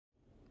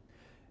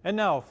And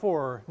now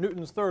for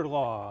Newton's third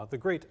law, the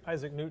great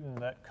Isaac Newton,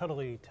 that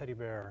cuddly teddy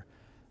bear.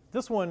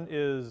 This one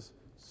is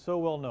so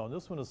well known.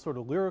 This one is sort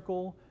of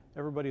lyrical.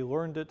 Everybody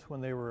learned it when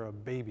they were a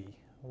baby.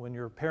 When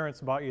your parents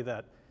bought you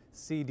that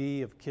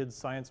CD of kids'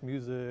 science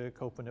music,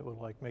 hoping it would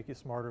like make you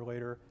smarter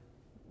later.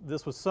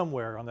 This was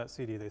somewhere on that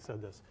CD they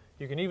said this.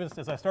 You can even,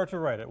 as I start to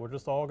write it, we're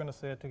just all going to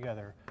say it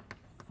together.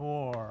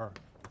 For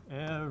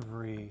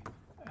every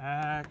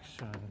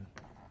action,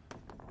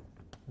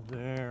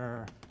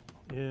 there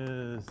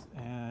is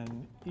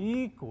an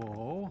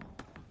equal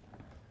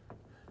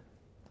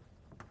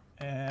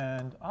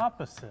and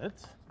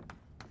opposite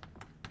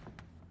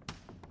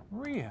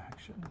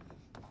reaction.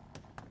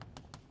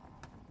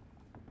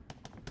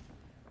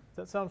 Does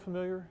that sound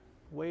familiar?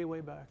 Way,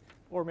 way back,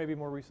 or maybe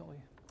more recently.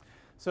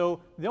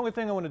 So the only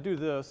thing I want to do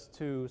this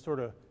to sort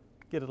of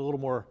get it a little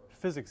more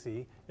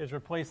physicsy is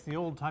replace the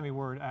old-timey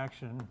word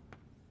action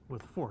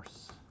with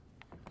force.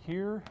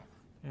 Here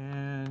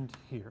and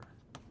here.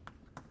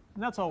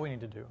 And that's all we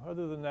need to do.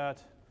 Other than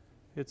that,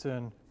 it's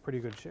in pretty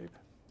good shape.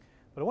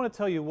 But I want to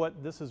tell you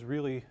what this is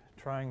really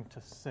trying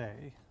to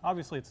say.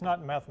 Obviously, it's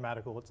not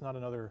mathematical. It's not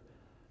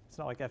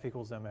like F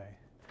equals ma.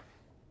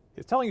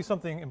 It's telling you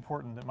something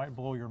important that might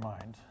blow your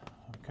mind,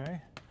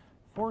 okay?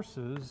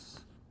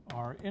 Forces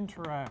are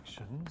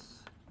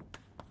interactions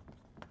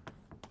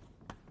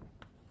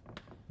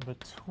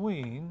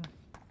between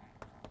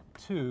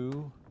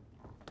two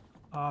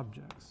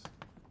objects.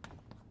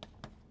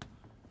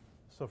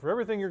 So for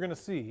everything you're going to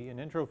see in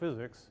intro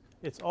physics,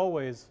 it's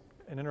always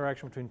an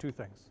interaction between two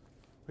things.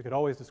 We could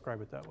always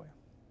describe it that way.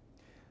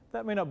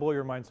 That may not blow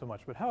your mind so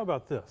much, but how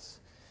about this?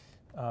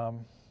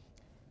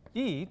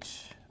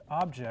 Each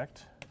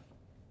object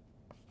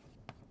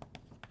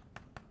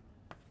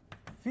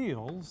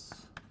feels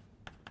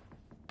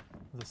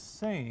the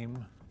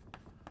same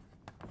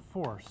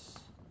force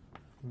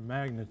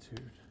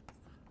magnitude.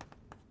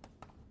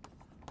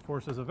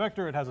 Force is a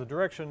vector, it has a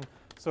direction,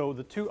 so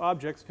the two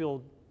objects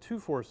feel two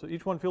forces.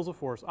 Each one feels a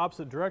force,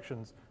 opposite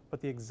directions,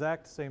 but the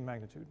exact same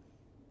magnitude.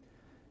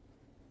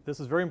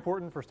 This is very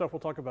important for stuff we'll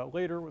talk about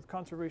later with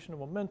conservation of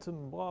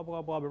momentum, blah,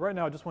 blah, blah, but right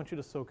now I just want you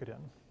to soak it in,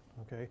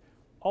 okay?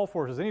 All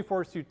forces, any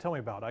force you tell me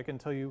about, I can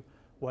tell you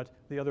what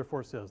the other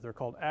force is. They're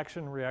called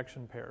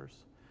action-reaction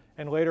pairs.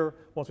 And later,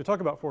 once we talk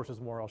about forces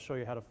more, I'll show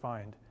you how to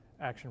find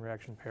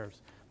action-reaction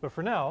pairs. But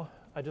for now,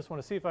 I just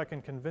want to see if I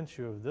can convince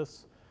you of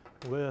this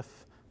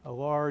with a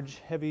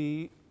large,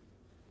 heavy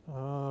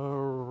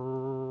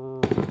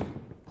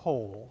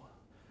pole.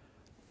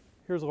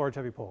 Here's a large,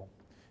 heavy pole.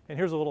 And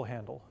here's a little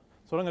handle.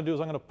 So what I'm going to do is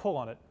I'm going to pull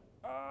on it.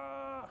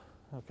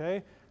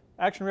 Okay?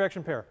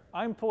 Action-reaction pair.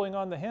 I'm pulling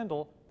on the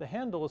handle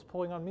is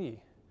pulling on me.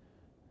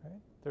 Right?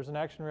 There's an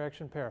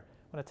action-reaction pair.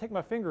 When I take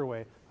my finger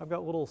away, I've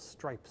got little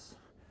stripes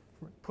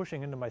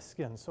pushing into my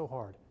skin so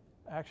hard.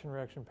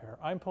 Action-reaction pair.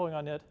 I'm pulling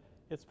on it,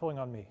 it's pulling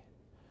on me.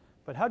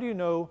 But how do you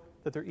know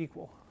that they're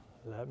equal?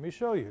 Let me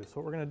show you. So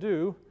what we're going to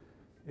do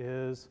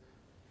is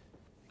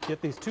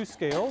get these two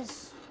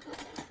scales,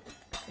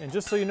 and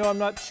just so you know I'm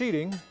not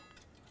cheating,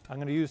 I'm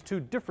going to use two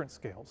different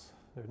scales.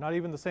 They're not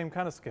even the same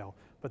kind of scale,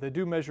 but they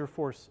do measure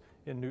force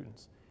in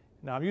newtons.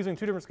 Now I'm using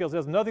two different scales. It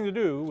has nothing to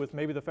do with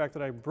maybe the fact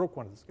that I broke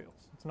one of the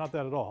scales. It's not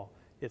that at all.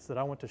 It's that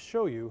I want to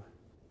show you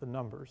the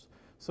numbers.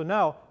 So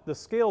now the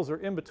scales are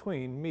in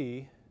between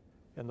me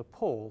and the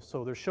pole.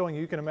 So they're showing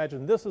you can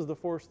imagine this is the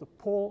force the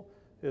pole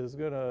is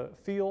going to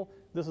feel.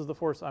 This is the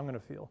force I'm going to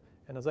feel.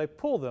 And as I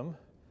pull them,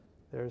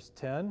 there's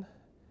 10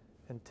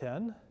 and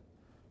 10,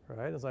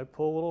 right? As I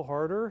pull a little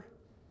harder,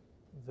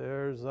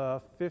 there's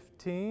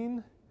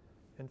 15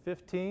 and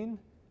 15.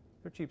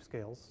 They're cheap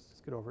scales.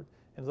 Just get over it.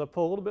 And as I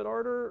pull a little bit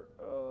harder,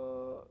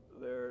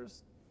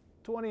 there's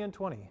 20 and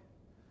 20.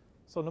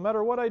 So no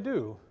matter what I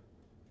do,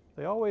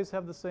 they always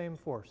have the same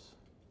force.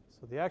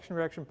 So the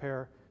action-reaction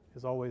pair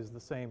is always the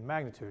same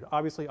magnitude.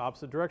 Obviously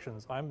opposite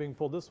directions. I'm being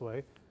pulled this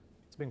way,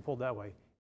 it's being pulled that way.